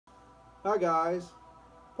Hi guys,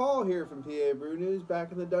 Paul here from PABrewNews,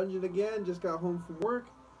 back in the dungeon again. Just got home from work.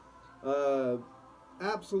 Uh,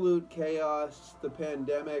 Absolute chaos. The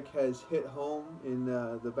pandemic has hit home in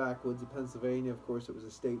the backwoods of Pennsylvania. Of course, it was a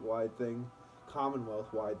statewide thing,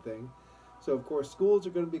 Commonwealth-wide thing. So, of course, schools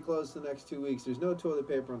are going to be closed the next 2 weeks. There's no toilet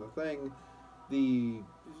paper on the thing. The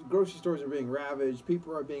grocery stores are being ravaged.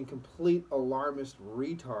 People are being complete alarmist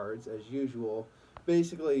retards, as usual.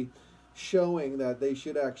 Basically, showing that they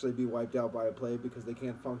should actually be wiped out by a plague because they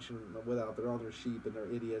can't function without their other sheep and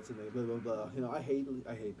they're idiots and they blah blah blah. You know, I hate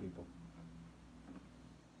people.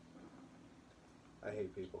 I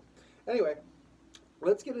hate people. Anyway,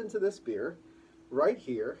 let's get into this beer right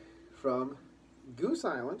here from Goose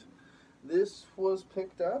Island. This was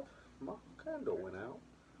picked up. My candle went out.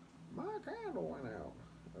 My candle went out.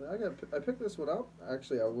 I picked this one up.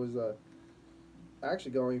 Actually, I was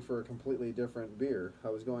actually going for a completely different beer. I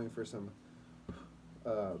was going for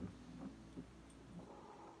um,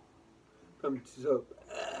 some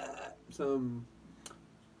some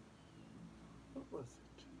what was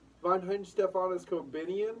it? Von Stephanus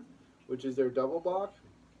Corbinian, which is their double block,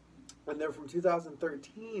 and they're from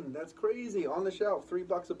 2013. That's crazy. On the shelf,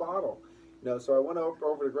 $3 a bottle. You know, so I went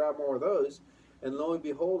over to grab more of those, and lo and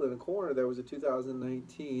behold, in a corner there was a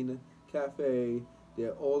 2019 Café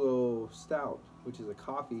de Olla Stout, which is a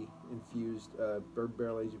coffee-infused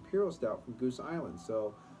barrel-aged imperial stout from Goose Island.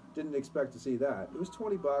 So didn't expect to see that. It was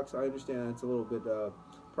 20 bucks. I understand it's a little bit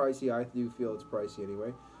pricey. I do feel it's pricey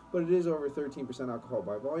anyway, but it is over 13% alcohol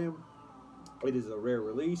by volume. It is a rare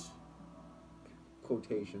release.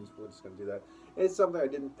 Quotations. We're just going to do that. It's something I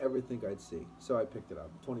didn't ever think I'd see, so I picked it up.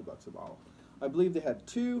 20 bucks a bottle. I believe they had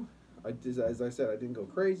two. As I said, I didn't go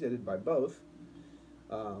crazy. I did buy both.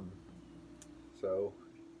 So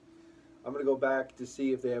I'm going to go back to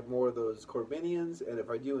see if they have more of those Corbinians, and if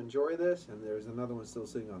I do enjoy this, and there's another one still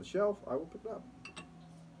sitting on the shelf, I will pick it up.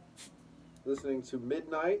 Listening to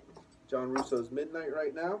Midnight, John Russo's Midnight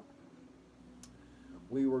right now.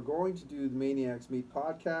 We were going to do the Maniacs Meat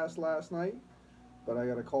podcast last night, but I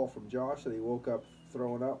got a call from Josh that he woke up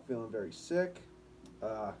throwing up, feeling very sick.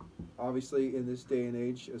 Obviously, in this day and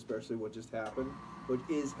age, especially what just happened, what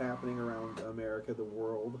is happening around America, the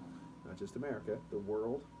world, not just America, the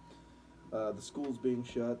world, the schools being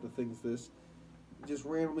shut, the things just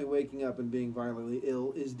randomly waking up and being violently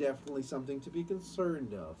ill is definitely something to be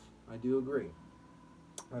concerned of. I do agree.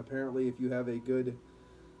 Apparently, if you have a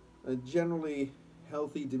generally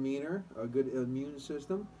healthy demeanor, a good immune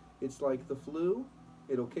system, it's like the flu.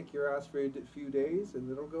 It'll kick your ass for a few days and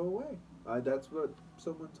it'll go away. That's what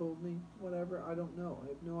someone told me. Whatever, I don't know. I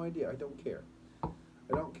have no idea. I don't care. I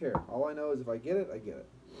don't care. All I know is if I get it, I get it.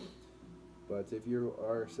 But if you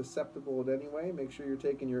are susceptible in any way, make sure you're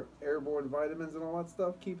taking your airborne vitamins and all that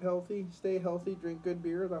stuff. Keep healthy, stay healthy, drink good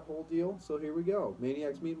beer, that whole deal. So here we go.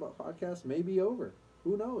 Maniacs Meat podcast may be over.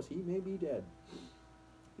 Who knows? He may be dead.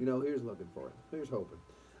 You know, here's looking for it. Here's hoping.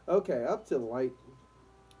 Okay, up to light.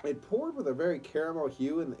 It poured with a very caramel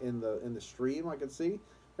hue in the stream. I could see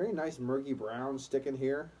very nice murky brown sticking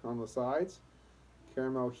here on the sides.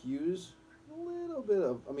 Caramel hues. A little bit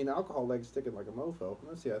of, alcohol legs sticking like a mofo.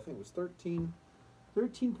 Let's see, I think it was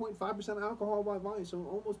 13.5% alcohol by volume, so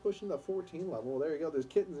almost pushing the 14 level. There you go. There's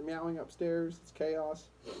kittens meowing upstairs. It's chaos.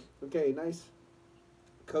 Okay, nice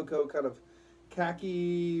cocoa kind of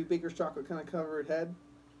khaki baker's chocolate kind of covered head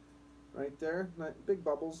right there. Big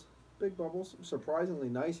bubbles. Big bubbles. Surprisingly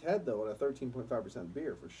nice head, though, at a 13.5%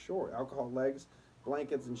 beer, for sure. Alcohol legs,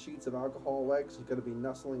 blankets and sheets of alcohol legs. It's going to be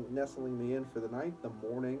nestling me in for the night, the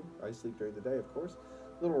morning. I sleep during the day, of course.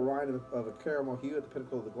 Little rind of a caramel hue at the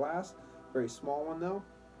pinnacle of the glass. Very small one, though.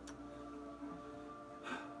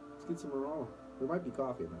 Let's get some aroma. There might be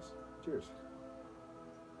coffee in this. Cheers.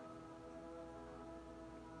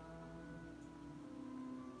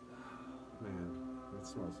 Man, it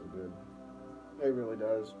smells so good. It really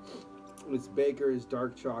does. It's Baker's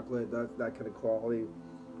dark chocolate, that kind of quality.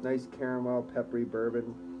 Nice caramel, peppery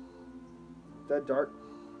bourbon. That dark,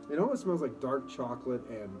 it almost smells like dark chocolate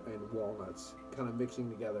and walnuts kind of mixing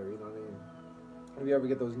together, you know what I mean? If you ever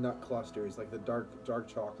get those nut clusters, like the dark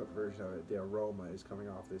chocolate version of it, the aroma is coming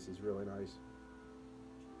off this is really nice.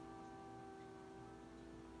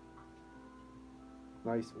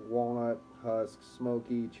 Nice walnut husk,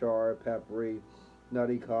 smoky, char, peppery,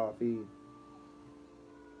 nutty coffee.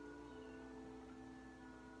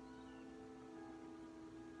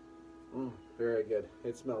 Very good.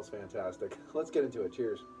 It smells fantastic. Let's get into it.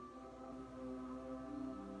 Cheers.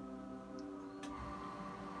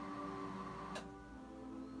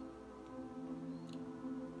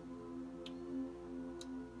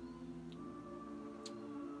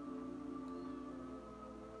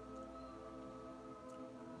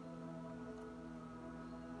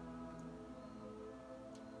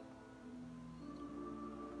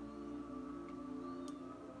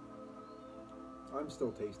 I'm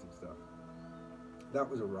still tasting stuff. That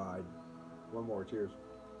was a ride. One more, cheers.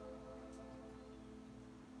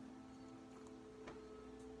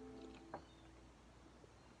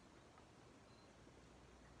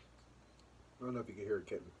 I don't know if you can hear a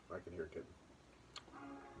kitten. I can hear a kitten.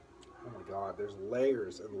 Oh my god, there's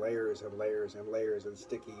layers and layers and layers and layers and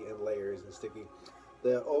sticky and layers and sticky.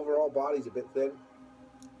 The overall body's a bit thin,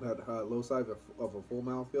 that low side of a full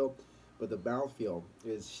mouthfeel, but the mouthfeel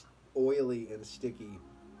is oily and sticky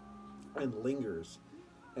and lingers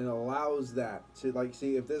and allows that to, like,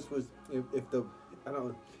 see, if this was, if the, I don't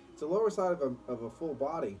know, it's the lower side of a full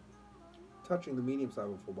body touching the medium side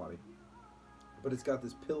of a full body, but it's got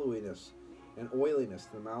this pillowiness and oiliness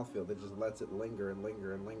to the mouthfeel that just lets it linger and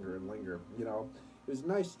linger and linger and linger. You know, it was a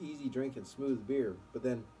nice, easy drink and smooth beer, but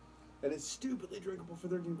then, and it's stupidly drinkable for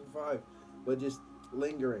 13.5, but just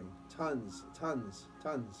lingering, tons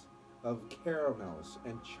of caramels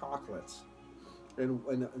and chocolates, and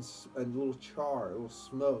little char, a little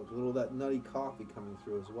smoke, a little of that nutty coffee coming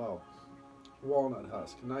through as well. Walnut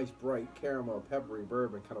husk, nice bright caramel, peppery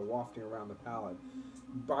bourbon kind of wafting around the palate.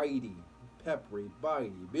 Bitey, peppery,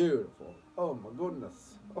 bitey, beautiful. Oh my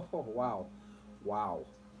goodness. Oh wow, wow.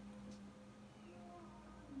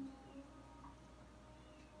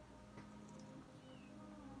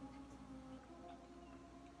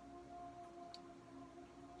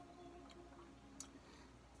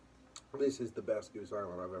 This is the best Goose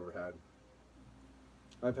Island I've ever had.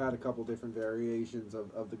 I've had a couple different variations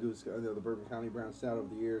of the Goose, the Bourbon County Brown Stout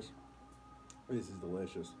over the years. This is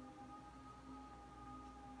delicious.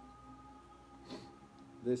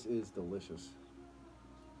 This is delicious.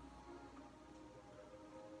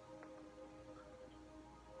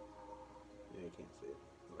 Yeah, you can't see it.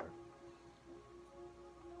 There.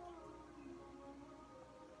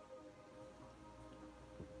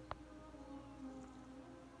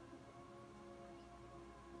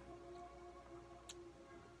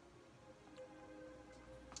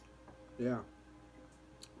 Yeah,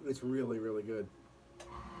 it's really, really good.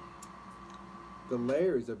 The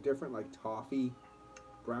layers of different, like, toffee,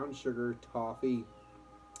 brown sugar, toffee,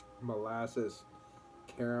 molasses,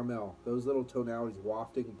 caramel, those little tonalities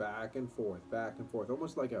wafting back and forth,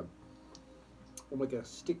 almost like a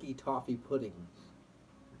sticky toffee pudding.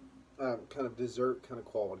 Kind of dessert kind of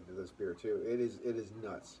quality to this beer too. It is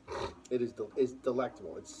nuts. It's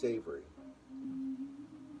delectable. It's savory.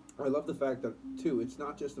 I love the fact that too, it's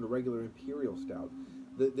not just a regular imperial stout.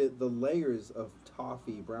 The layers of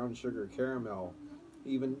toffee, brown sugar, caramel,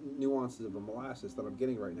 even nuances of the molasses that I'm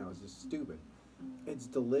getting right now is just stupid. It's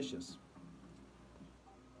delicious.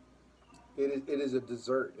 It is a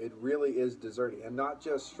dessert. It really is desserty, and not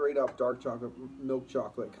just straight up dark chocolate, milk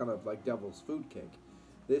chocolate, kind of like devil's food cake.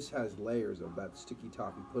 This has layers of that sticky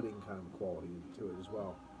toffee pudding kind of quality to it as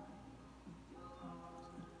well.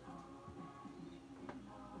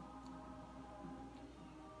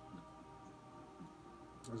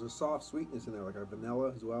 There's a soft sweetness in there, like a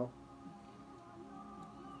vanilla as well.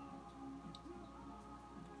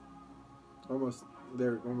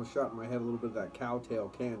 They're almost shot in my head a little bit of that cowtail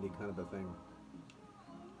candy kind of a thing.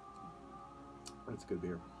 It's good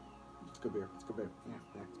beer. It's good beer. It's good beer.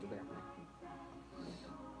 Yeah, it's good beer.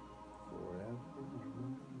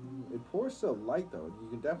 It pours so light though, you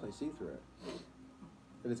can definitely see through it.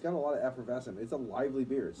 And it's got a lot of effervescence. It's a lively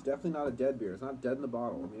beer. It's definitely not a dead beer. It's not dead in the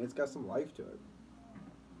bottle. I mean, it's got some life to it.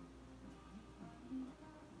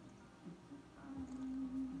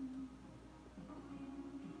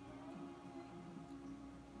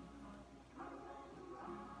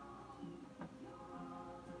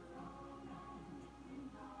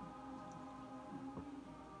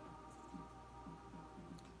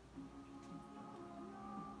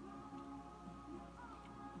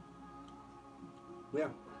 Yeah,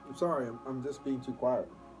 I'm sorry. I'm just being too quiet.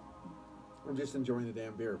 I'm just enjoying the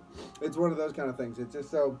damn beer. It's one of those kind of things. It's just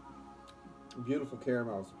so beautiful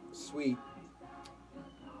caramels, sweet,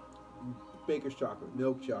 baker's chocolate,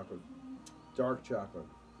 milk chocolate, dark chocolate.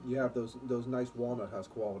 You have those nice walnut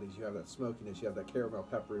husk qualities. You have that smokiness. You have that caramel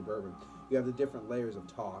peppery bourbon. You have the different layers of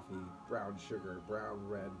toffee, brown sugar, brown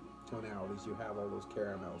red tonalities. You have all those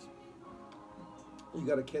caramels. You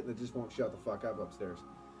got a kitten that just won't shut the fuck up upstairs.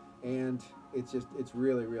 And it's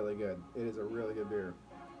really, really good. It is a really good beer.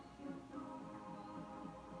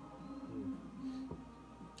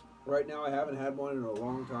 Right now I haven't had one in a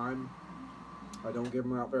long time. I don't give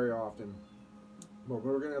them out very often. But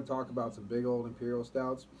we're going to talk about some big old imperial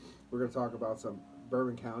stouts. We're going to talk about some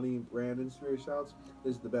Bourbon County brand imperial stouts.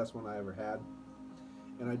 This is the best one I ever had.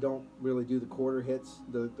 And I don't really do the quarter hits,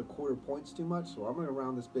 the quarter points too much, so I'm going to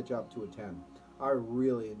round this bitch up to a 10. I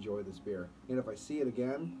really enjoy this beer. And if I see it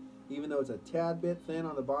again, even though it's a tad bit thin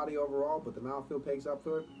on the body overall, but the mouthfeel picks up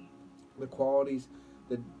for it. The qualities,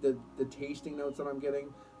 the tasting notes that I'm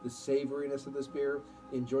getting, the savoriness of this beer,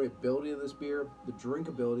 the enjoyability of this beer, the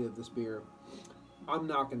drinkability of this beer. I'm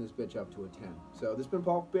knocking this bitch up to a 10. So this has been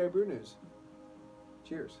Paul from PABrewNews.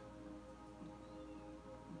 Cheers.